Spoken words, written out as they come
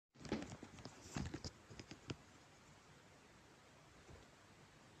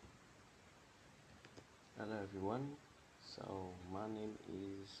Hello everyone. So my name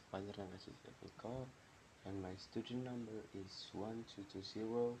is Pangeran Niko and my student number is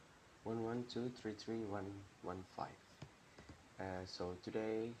 122011233115. So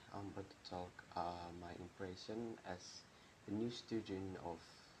today I'm about to talk my impression as a new student of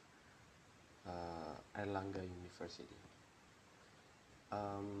Erlangga University.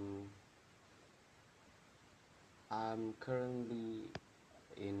 Um, I'm currently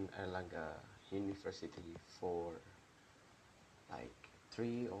in Erlangga University for like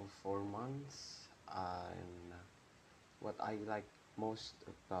 3 or 4 months, and what I like most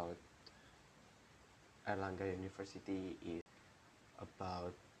about Erlangga University is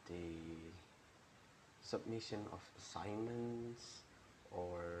about the submission of assignments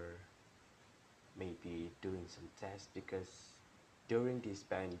or maybe doing some tests, because during this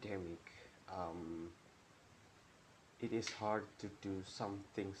pandemic it is hard to do some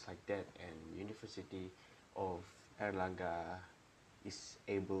things like that, and University of Erlangga is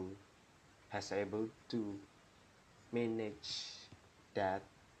able has able to manage that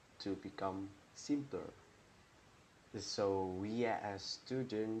to become simpler. So we as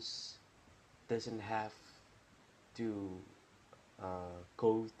students doesn't have to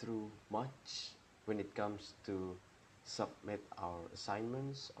go through much when it comes to submit our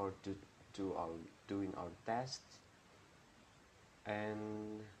assignments or to our doing our tests.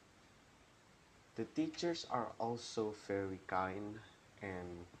 And the teachers are also very kind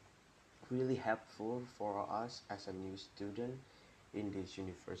and really helpful for us as a new student in this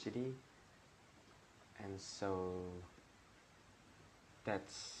university. And so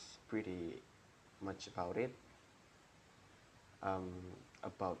that's pretty much about it. Um,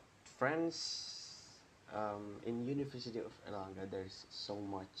 about friends, in University of Erlangga, there's so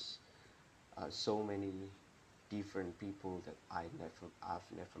many different people that I've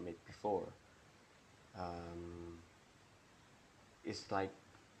never met before. Um, it's like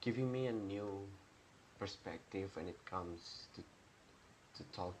giving me a new perspective when it comes to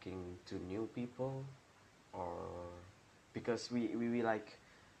talking to new people, or because we like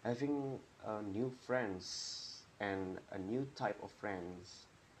having new friends and a new type of friends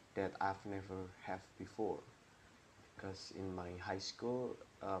that I've never have before, because in my high school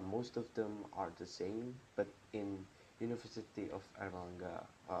most of them are the same, but in University of Erlangga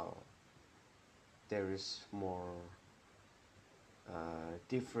there is more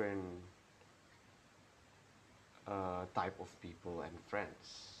different type of people and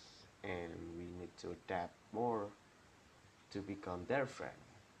friends, and we need to adapt more to become their friend.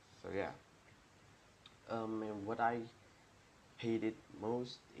 So yeah, and what I hated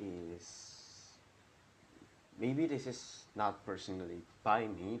most is, maybe this is not personally by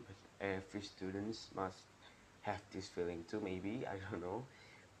me, but every students must have this feeling too. Maybe I don't know.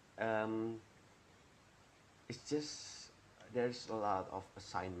 Um, it's just there's a lot of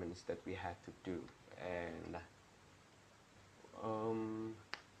assignments that we had to do, and um,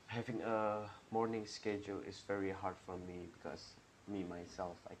 having a morning schedule is very hard for me, because me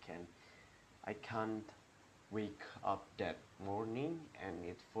myself I can't wake up that morning, and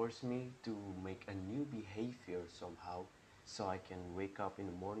it forced me to make a new behavior somehow so I can wake up in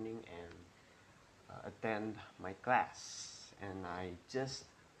the morning and attend my class. And I just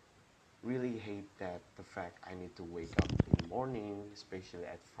really hate that the fact I need to wake up in the morning, especially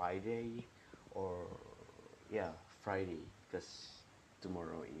at Friday, or yeah, Friday, because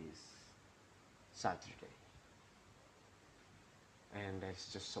tomorrow is Saturday, and there's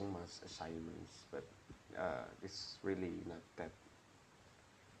just so much assignments. But it's really not that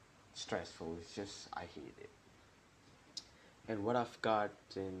stressful. It's just I hate it. And what I've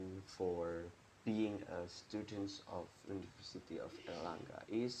gotten for being a student of University of Erlangga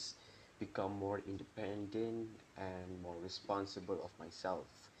is become more independent and more responsible of myself.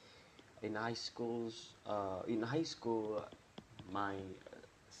 In high school, my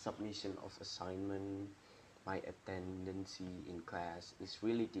submission of assignment, my attendance in class is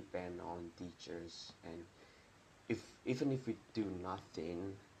really depend on teachers, and if even if we do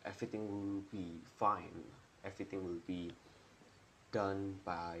nothing, everything will be fine. Everything will be done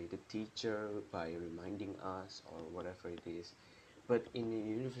by the teacher by reminding us or whatever it is. But in the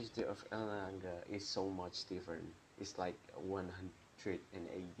University of Erlangga is so much different. It's like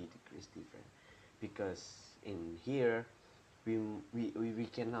 180 degrees different, because in here we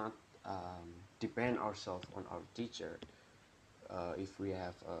cannot depend ourselves on our teacher. If we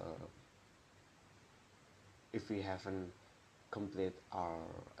haven't complete our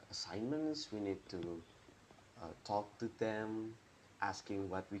assignments, we need to talk to them, asking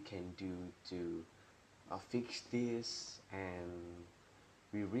what we can do to fix this. And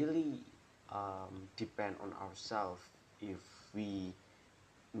we really depend on ourselves if we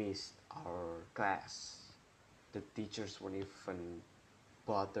missed our class. The teachers won't even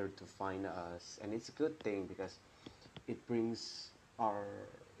bother to find us, and it's a good thing because it brings our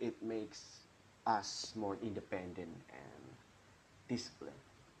it makes us more independent and disciplined.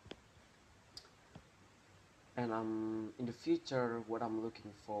 And in the future, what I'm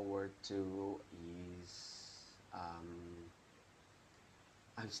looking forward to is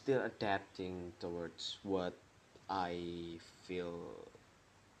I'm still adapting towards what I feel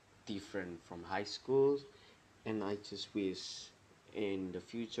different from high school, and I just wish in the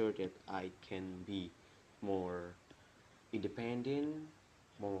future that I can be more independent,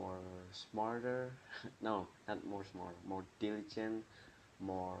 more smarter. No, not more smart, more diligent,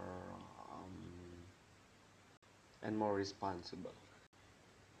 more and more responsible.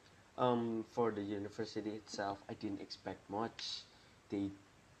 For the university itself, I didn't expect much. They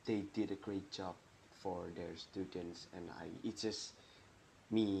they did a great job for their students, and it's just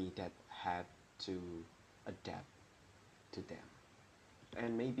me that had to adapt to them.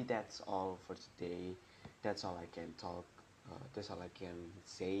 And maybe that's all for today. That's all I can talk. That's all I can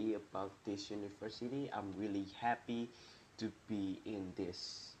say about this university. I'm really happy to be in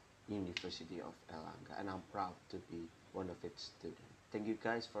this University of Elanga, and I'm proud to be one of its students. Thank you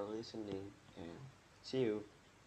guys for listening, and see you.